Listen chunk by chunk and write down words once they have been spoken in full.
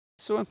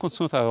Soy un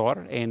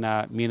consultador en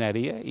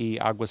minería y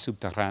agua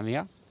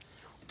subterránea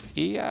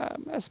y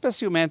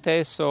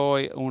especialmente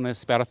soy un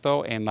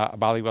experto en la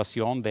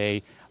evaluación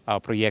de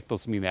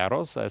proyectos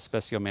mineros,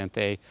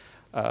 especialmente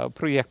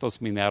proyectos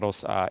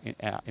mineros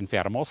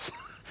enfermos,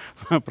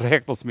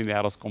 proyectos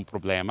mineros con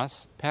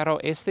problemas. Pero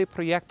este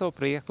proyecto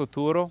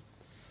Touro,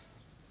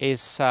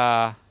 es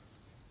el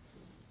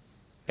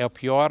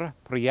peor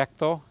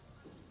proyecto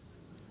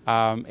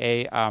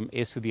he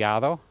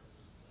estudiado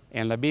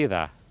en la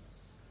vida.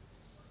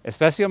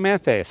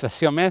 Especialmente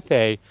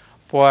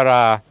por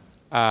la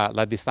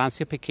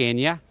distancia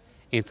pequeña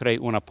entre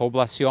una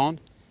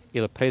población y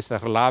la presa de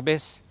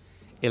relabes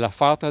y la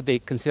falta de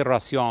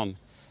consideración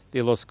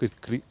de los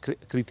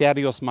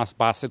criterios más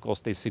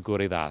básicos de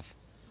seguridad.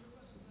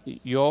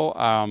 Yo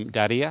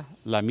daría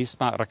la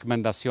misma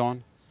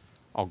recomendación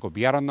al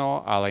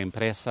gobierno, a la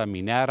empresa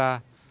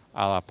minera,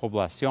 a la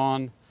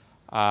población,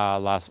 a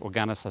las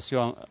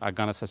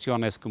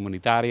organizaciones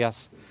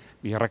comunitarias.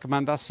 Mi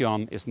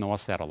recomendación es no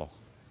hacerlo.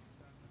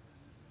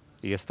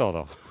 Y es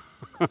todo.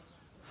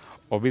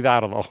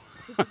 Olvidarlo.